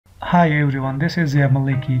Hi everyone, this is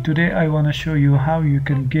Maliki. Today I want to show you how you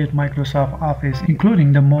can get Microsoft Office,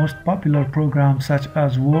 including the most popular programs such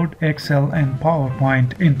as Word, Excel and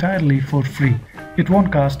PowerPoint entirely for free. It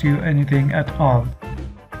won't cost you anything at all.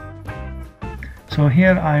 So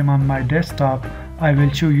here I am on my desktop. I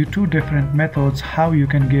will show you two different methods how you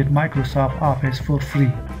can get Microsoft Office for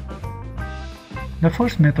free. The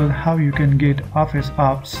first method how you can get Office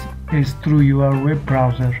apps is through your web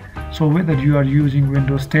browser. So whether you are using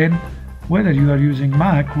Windows 10, whether you are using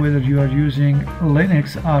Mac, whether you are using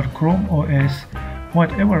Linux or Chrome OS,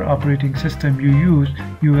 whatever operating system you use,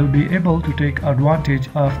 you will be able to take advantage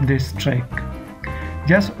of this trick.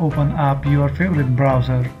 Just open up your favorite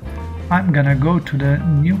browser. I'm gonna go to the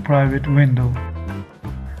new private window.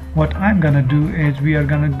 What I'm gonna do is we are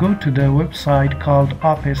gonna go to the website called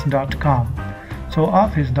office.com. So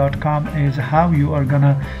office.com is how you are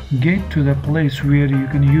gonna get to the place where you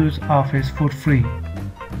can use Office for free.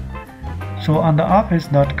 So on the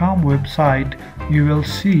office.com website you will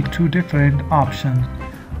see two different options.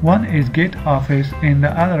 One is Get Office and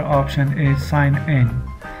the other option is Sign In.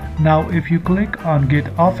 Now if you click on Get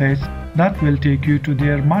Office, that will take you to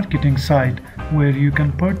their marketing site where you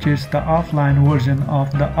can purchase the offline version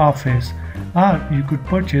of the Office, or you could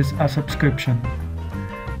purchase a subscription.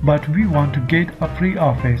 But we want to get a free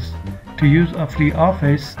Office. To use a free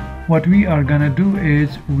Office, what we are gonna do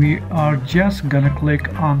is we are just gonna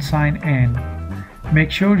click on Sign In. Make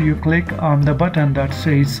sure you click on the button that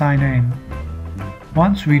says Sign In.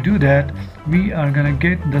 Once we do that, we are gonna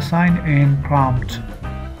get the Sign In prompt.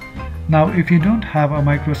 Now if you don't have a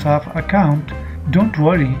Microsoft account, don't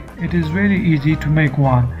worry, it is very easy to make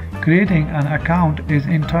one. Creating an account is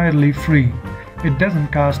entirely free. It doesn't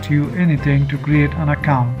cost you anything to create an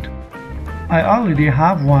account. I already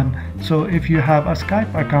have one, so if you have a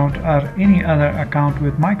Skype account or any other account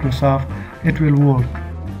with Microsoft, it will work.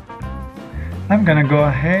 I'm gonna go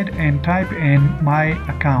ahead and type in my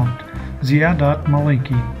account,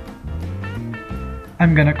 zia.maliki.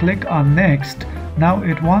 I'm gonna click on Next. Now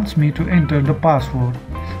it wants me to enter the password.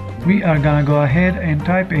 We are gonna go ahead and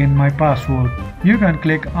type in my password. You can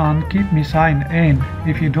click on Keep Me Signed In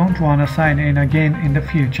if you don't want to sign in again in the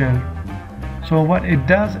future. So what it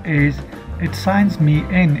does is it signs me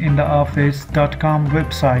in the office.com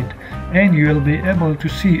website, and you will be able to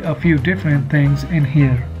see a few different things in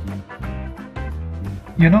here.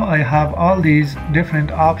 You know, I have all these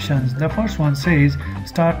different options. The first one says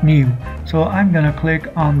Start New, so I'm gonna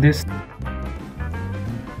click on this.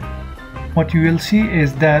 What you will see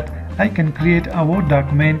is that I can create a Word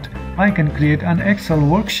document, I can create an Excel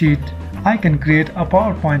worksheet, I can create a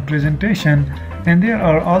PowerPoint presentation, and there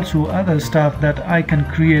are also other stuff that I can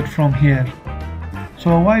create from here.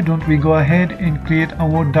 So why don't we go ahead and create a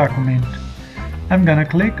Word document? I'm gonna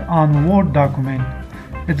click on Word document.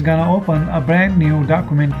 It's gonna open a brand new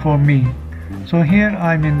document for me. So here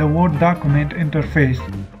I'm in the Word document interface.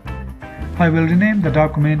 I will rename the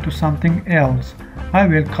document to something else. I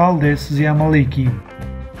will call this Zia Maliki.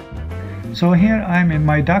 So here I'm in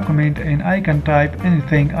my document and I can type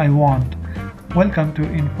anything I want. Welcome to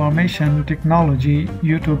Information Technology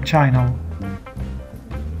YouTube channel.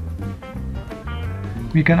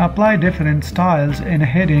 We can apply different styles and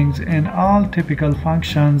headings and all typical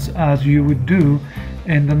functions as you would do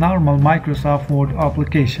in the normal Microsoft Word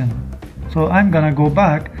application. So I'm gonna go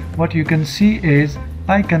back. What you can see is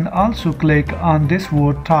I can also click on this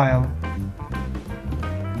Word tile.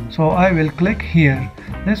 So I will click here.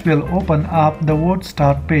 This will open up the Word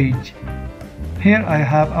Start page. Here I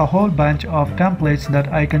have a whole bunch of templates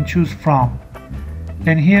that I can choose from.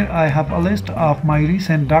 And here I have a list of my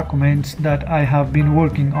recent documents that I have been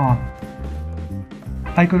working on.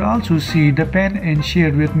 I could also see the Pen and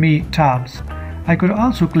Share with Me tabs. I could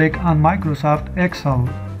also click on Microsoft Excel.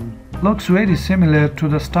 Looks very similar to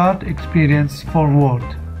the Start experience for Word.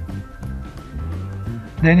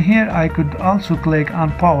 Then here I could also click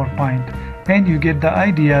on PowerPoint, and you get the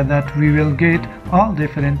idea that we will get all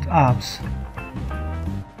different apps.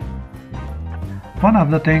 One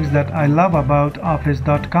of the things that I love about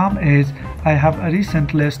office.com is I have a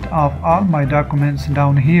recent list of all my documents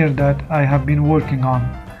down here that I have been working on.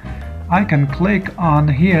 I can click on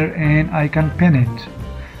here and I can pin it.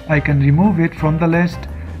 I can remove it from the list.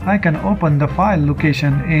 I can open the file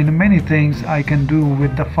location, and many things I can do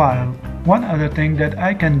with the file. One other thing that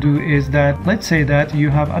I can do is that, let's say that you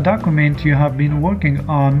have a document you have been working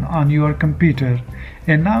on your computer,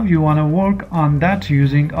 and now you want to work on that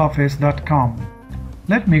using office.com.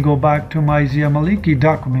 Let me go back to my Zia Maliki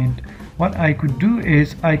document. What I could do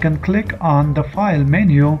is I can click on the file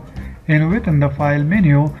menu, and within the file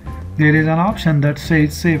menu there is an option that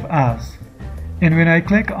says Save As. And when I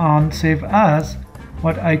click on Save As,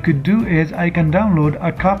 what I could do is I can download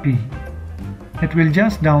a copy. It will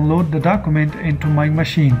just download the document into my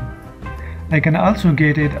machine. I can also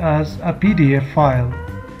get it as a PDF file.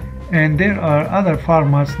 And there are other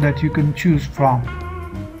formats that you can choose from.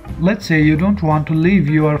 Let's say you don't want to leave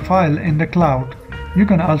your file in the cloud. You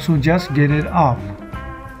can also just get it off.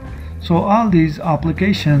 So all these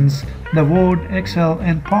applications, the Word, Excel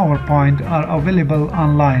and PowerPoint, are available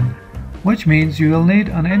online, which means you will need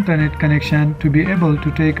an internet connection to be able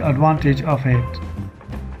to take advantage of it.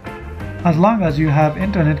 As long as you have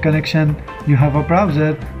internet connection, you have a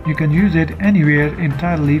browser, you can use it anywhere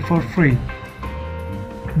entirely for free.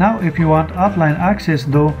 Now if you want offline access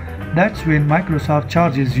though, that's when Microsoft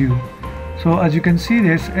charges you. So as you can see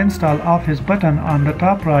this Install Office button on the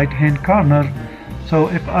top right hand corner. So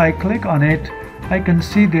if I click on it, I can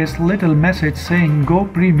see this little message saying Go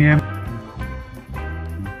Premium.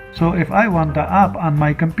 So if I want the app on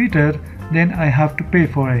my computer, then I have to pay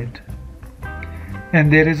for it.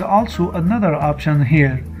 And there is also another option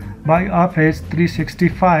here, Buy Office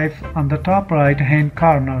 365 on the top right hand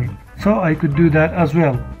corner. So I could do that as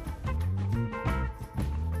well.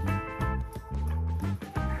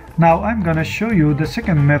 Now I'm gonna show you the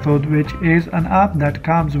second method, which is an app that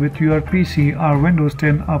comes with your PC or Windows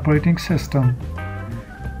 10 operating system.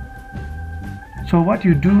 So what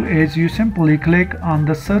you do is you simply click on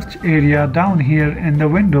the search area down here in the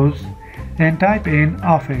Windows and type in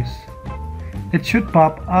Office. It should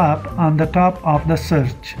pop up on the top of the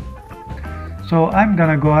search. So I'm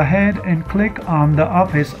gonna go ahead and click on the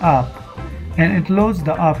Office app, and it loads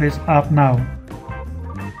the Office app now.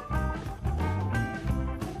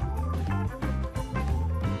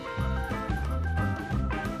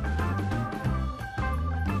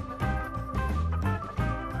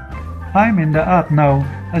 I'm in the app now.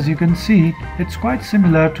 As you can see, it's quite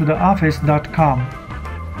similar to the office.com.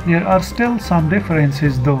 There are still some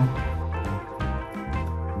differences though.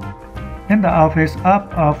 In the Office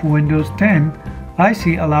app of Windows 10, I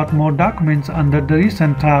see a lot more documents under the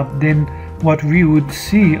Recent tab than what we would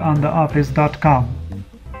see on the office.com.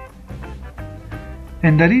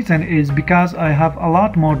 And the reason is because I have a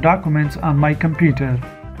lot more documents on my computer.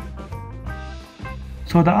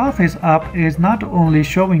 So the Office app is not only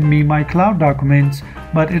showing me my cloud documents,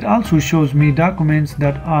 but it also shows me documents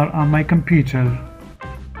that are on my computer.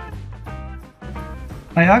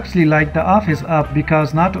 I actually like the Office app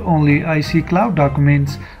because not only I see cloud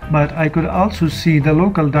documents, but I could also see the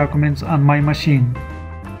local documents on my machine.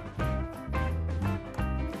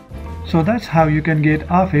 So that's how you can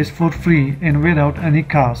get Office for free and without any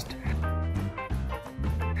cost.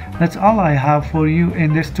 That's all I have for you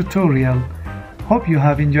in this tutorial. Hope you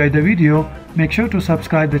have enjoyed the video. Make sure to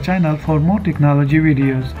subscribe the channel for more technology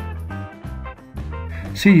videos.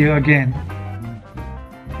 See you again.